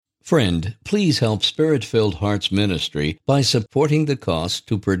Friend, please help Spirit-Filled Hearts Ministry by supporting the cost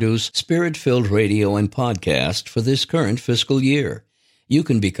to produce Spirit-Filled Radio and podcast for this current fiscal year. You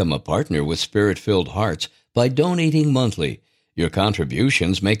can become a partner with Spirit-Filled Hearts by donating monthly. Your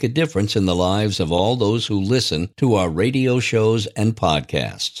contributions make a difference in the lives of all those who listen to our radio shows and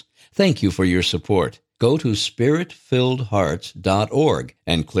podcasts. Thank you for your support. Go to spiritfilledhearts.org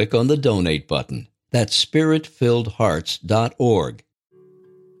and click on the donate button. That's spiritfilledhearts.org.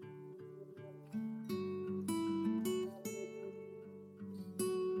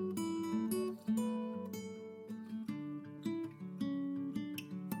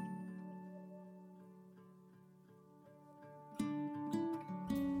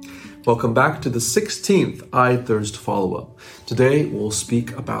 Welcome back to the 16th I Thirst follow-up. Today we'll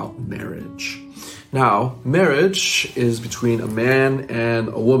speak about marriage. Now, marriage is between a man and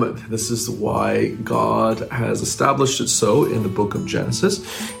a woman. This is why God has established it so in the book of Genesis,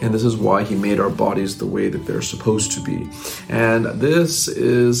 and this is why he made our bodies the way that they're supposed to be. And this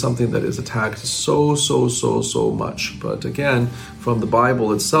is something that is attacked so much. But again, from the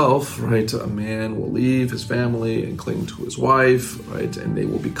Bible itself, right, a man will leave his family and cling to his wife, right, and they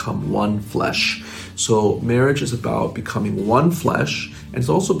will become one flesh. So marriage is about becoming one flesh, and it's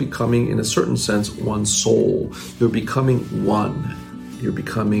also becoming, in a certain sense, one soul. You're becoming one. You're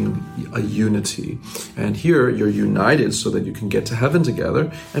becoming a unity. And here you're united so that you can get to heaven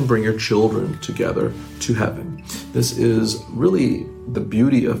together and bring your children together to heaven. This is really the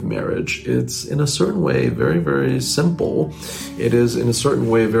beauty of marriage. It's in a certain way very simple. It is in a certain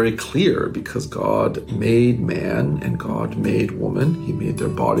way very clear because God made man and God made woman. He made their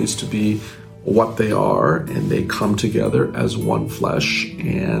bodies to be what they are, and they come together as one flesh.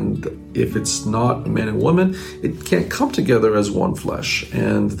 And if it's not a man and woman, it can't come together as one flesh.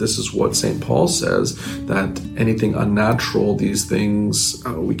 And this is what St. Paul says, that anything unnatural, these things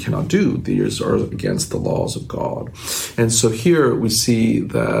we cannot do. These are against the laws of God. And so here we see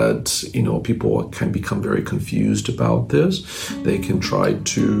that, people can become very confused about this. They can try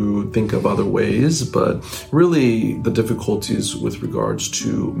to think of other ways, but really the difficulties with regards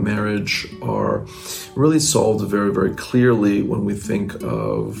to marriage are really solved very clearly when we think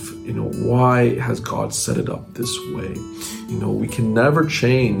of, why has God set it up this way? We can never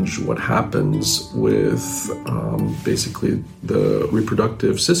change what happens with basically the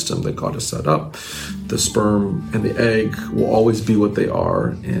reproductive system that God has set up. The sperm and the egg will always be what they are,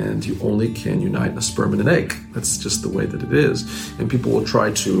 and you only can unite a sperm and an egg. That's just the way that it is. And people will try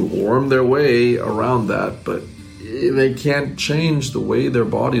to worm their way around that, but they can't change the way their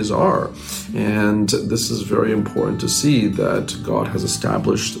bodies are. And this is very important to see that God has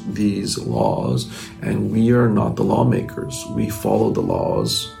established these laws, and we are not the lawmakers. We follow the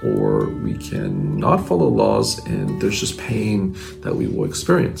laws, or we cannot follow laws, and there's just pain that we will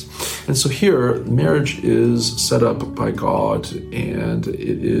experience. And so here, marriage is set up by God, and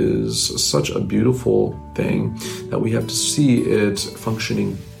it is such a beautiful thing that we have to see it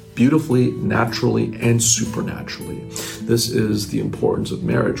functioning beautifully, naturally, and supernaturally. This is the importance of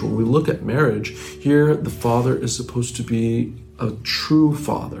marriage. When we look at marriage, here the father is supposed to be a true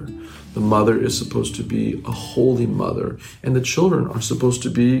father. The mother is supposed to be a holy mother, and the children are supposed to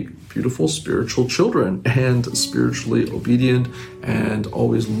be beautiful spiritual children and spiritually obedient and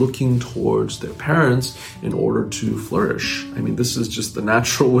always looking towards their parents in order to flourish. I mean, this is just the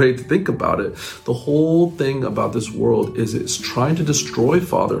natural way to think about it. The whole thing about this world is it's trying to destroy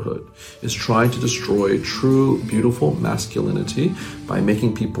fatherhood. It's trying to destroy true, beautiful masculinity by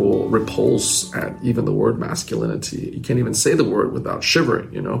making people repulse at even the word masculinity. You can't even say the word without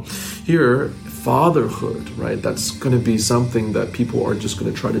shivering, Here, fatherhood, right? That's going to be something that people are just going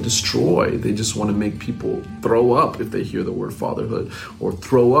to try to destroy. They just want to make people throw up if they hear the word fatherhood, or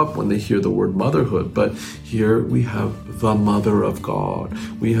throw up when they hear the word motherhood. But here we have the Mother of God.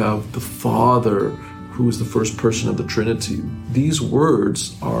 We have the Father, who is the first person of the Trinity. These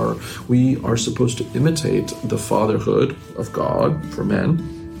words we are supposed to imitate the fatherhood of God for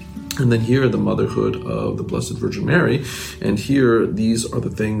men. And then here, the motherhood of the Blessed Virgin Mary. And here, these are the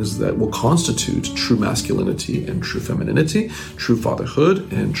things that will constitute true masculinity and true femininity, true fatherhood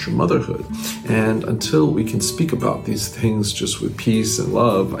and true motherhood. And until we can speak about these things just with peace and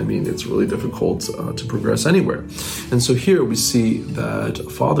love, I mean, it's really difficult to progress anywhere. And so here we see that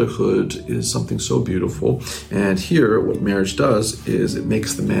fatherhood is something so beautiful. And here, what marriage does is it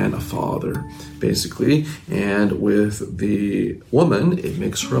makes the man a father. basically. And with the woman, it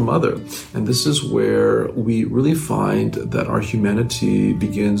makes her a mother. And this is where we really find that our humanity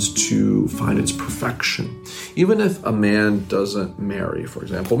begins to find its perfection. Even if a man doesn't marry, for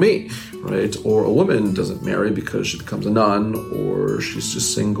example, me, right? Or a woman doesn't marry because she becomes a nun or she's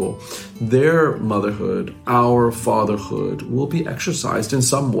just single, their motherhood, our fatherhood, will be exercised in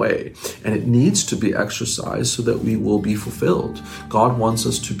some way. And it needs to be exercised so that we will be fulfilled. God wants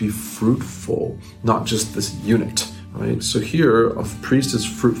us to be fruitful, not just this unit. Right? So here, a priest is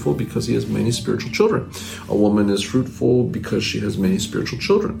fruitful because he has many spiritual children. A woman is fruitful because she has many spiritual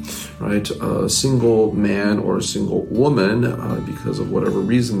children. Right? A single man or a single woman, because of whatever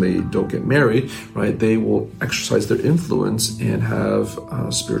reason they don't get married, right? They will exercise their influence and have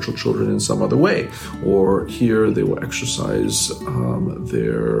spiritual children in some other way. Or here, they will exercise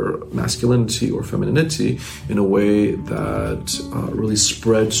their masculinity or femininity in a way that really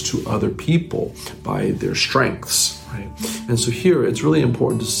spreads to other people by their strengths. Right? And so here it's really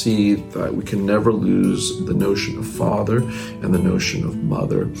important to see that we can never lose the notion of father and the notion of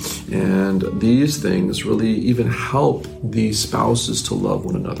mother. And these things really even help the spouses to love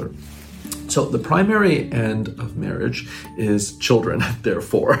one another. So the primary end of marriage is children,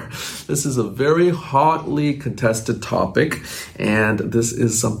 therefore. This is a very hotly contested topic, and this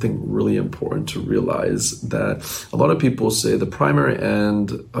is something really important to realize, that a lot of people say the primary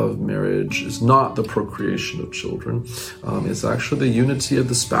end of marriage is not the procreation of children. It's actually the unity of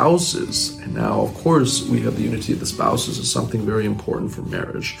the spouses. And now, of course, we have the unity of the spouses as something very important for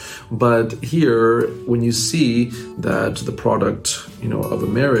marriage. But here, when you see that the product, of a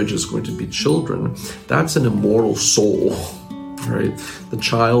marriage is going to be children, that's an immortal soul, right? The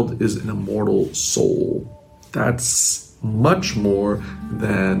child is an immortal soul. That's much more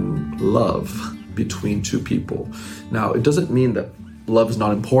than love between two people. Now, it doesn't mean that love is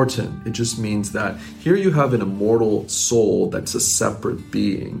not important. It just means that here you have an immortal soul that's a separate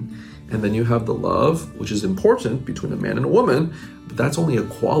being. And then you have the love, which is important between a man and a woman, but that's only a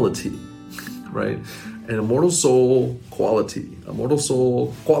quality, right? An immortal soul, quality. Immortal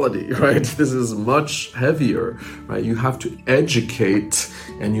soul, quality, right? This is much heavier, right? You have to educate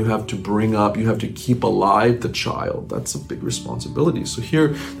and you have to bring up, you have to keep alive the child. That's a big responsibility. So here,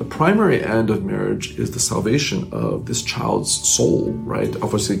 the primary end of marriage is the salvation of this child's soul, right?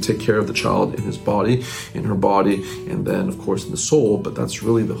 Obviously, take care of the child in his body, in her body, and then, of course, in the soul, but that's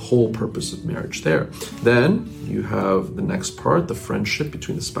really the whole purpose of marriage there. Then you have the next part, the friendship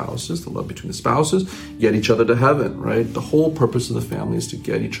between the spouses, the love between the spouses, get each other to heaven, right? The whole purpose of the family is to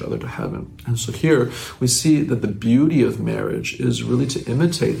get each other to heaven. And so here we see that the beauty of marriage is really to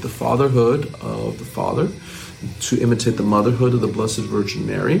imitate the fatherhood of the Father, to imitate the motherhood of the Blessed Virgin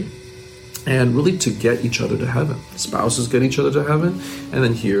Mary, and really to get each other to heaven. Spouses get each other to heaven, and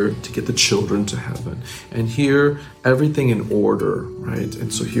then here to get the children to heaven. And here, everything in order, right?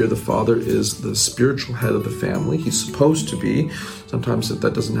 And so here the father is the spiritual head of the family. He's supposed to be. Sometimes if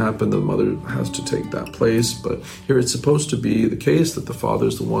that doesn't happen, the mother has to take that place. But here it's supposed to be the case that the father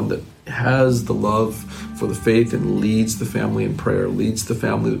is the one that has the love for the faith and leads the family in prayer, leads the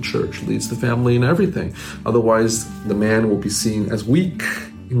family to church, leads the family in everything. Otherwise, the man will be seen as weak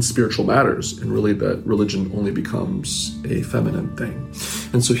in spiritual matters, and really that religion only becomes a feminine thing.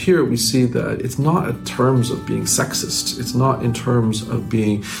 And so here we see that it's not in terms of being sexist. It's not in terms of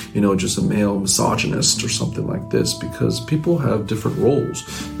being, just a male misogynist or something like this, because people have different roles.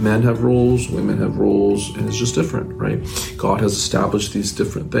 Men have roles, women have roles, and it's just different, right? God has established these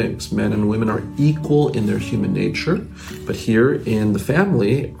different things. Men and women are equal in their human nature, but here in the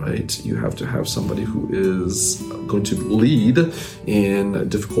family, right, you have to have somebody who is going to lead in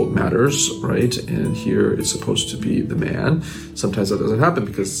difficult matters, right? And here it's supposed to be the man. Sometimes that doesn't happen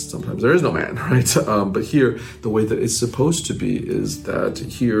because sometimes there is no man, right? But here, the way that it's supposed to be is that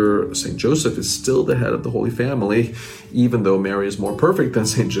here St. Joseph is still the head of the Holy Family. Even though Mary is more perfect than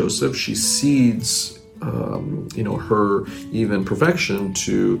St. Joseph, she cedes her even perfection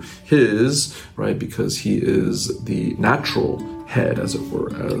to his, right? Because he is the natural head, as it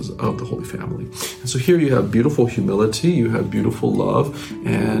were, as of the Holy Family. And so here you have beautiful humility, you have beautiful love,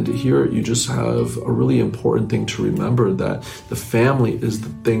 and here you just have a really important thing to remember, that the family is the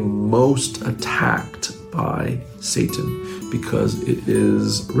thing most attacked by Satan, because it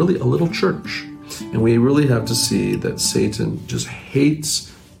is really a little church. And we really have to see that Satan just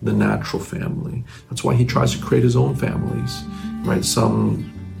hates the natural family. That's why he tries to create his own families, right?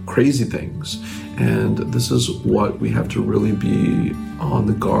 Some crazy things. And this is what we have to really be on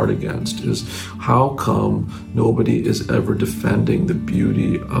the guard against is how come nobody is ever defending the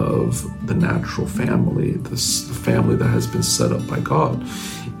beauty of the natural family, the family that has been set up by God.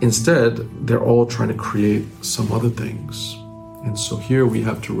 Instead, they're all trying to create some other things. And so here we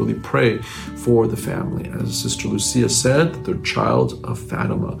have to really pray for the family. As Sister Lucia said, the child of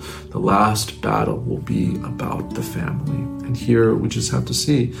Fatima, the last battle will be about the family. And here we just have to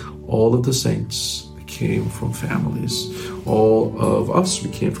see all of the saints came from families. All of us, we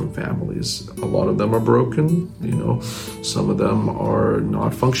came from families. A lot of them are broken, some of them are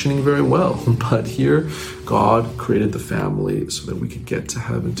not functioning very well. But here, God created the family so that we could get to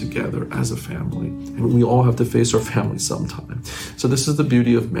heaven together as a family. And we all have to face our family sometime. So this is the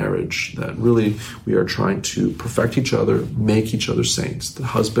beauty of marriage, that really we are trying to perfect each other, make each other saints. The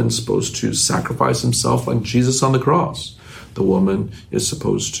husband's supposed to sacrifice himself like Jesus on the cross. The woman is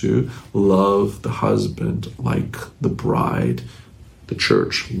supposed to love the husband like the bride, the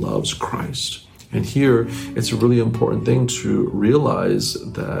church, loves Christ. And here, it's a really important thing to realize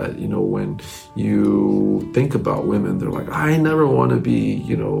that, when you think about women, they're like, I never want to be,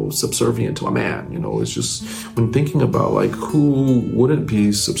 subservient to a man. It's just when thinking about who wouldn't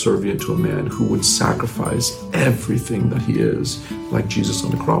be subservient to a man, who would sacrifice everything that he is, like Jesus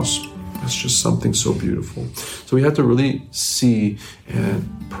on the cross. That's just something so beautiful. So we have to really see and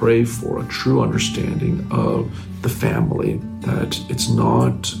pray for a true understanding of the family, that it's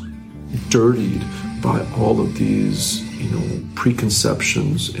not dirtied by all of these,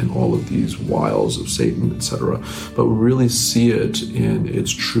 preconceptions and all of these wiles of Satan, etc., but really see it in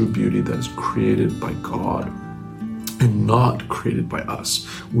its true beauty that is created by God and not created by us.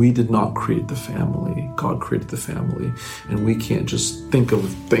 We did not create the family. God created the family. And we can't just think of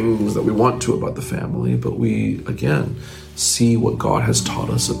things that we want to about the family, but we, again, see what God has taught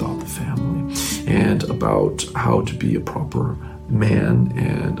us about the family and about how to be a proper man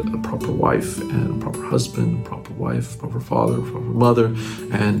and a proper wife and a proper husband, proper wife, proper father, proper mother,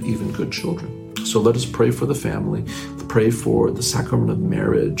 and even good children. So let us pray for the family, pray for the sacrament of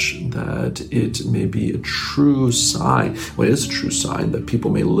marriage, that it may be a true sign. Well, it is a true sign that people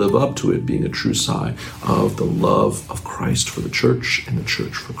may live up to it being a true sign of the love of Christ for the church and the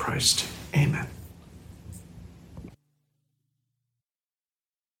church for Christ. Amen.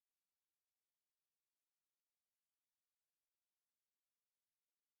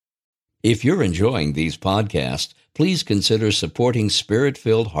 If you're enjoying these podcasts, please consider supporting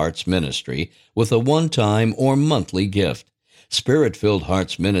Spirit-Filled Hearts Ministry with a one-time or monthly gift. Spirit-Filled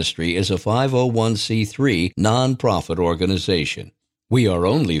Hearts Ministry is a 501c3 nonprofit organization. We are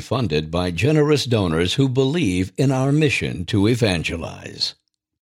only funded by generous donors who believe in our mission to evangelize.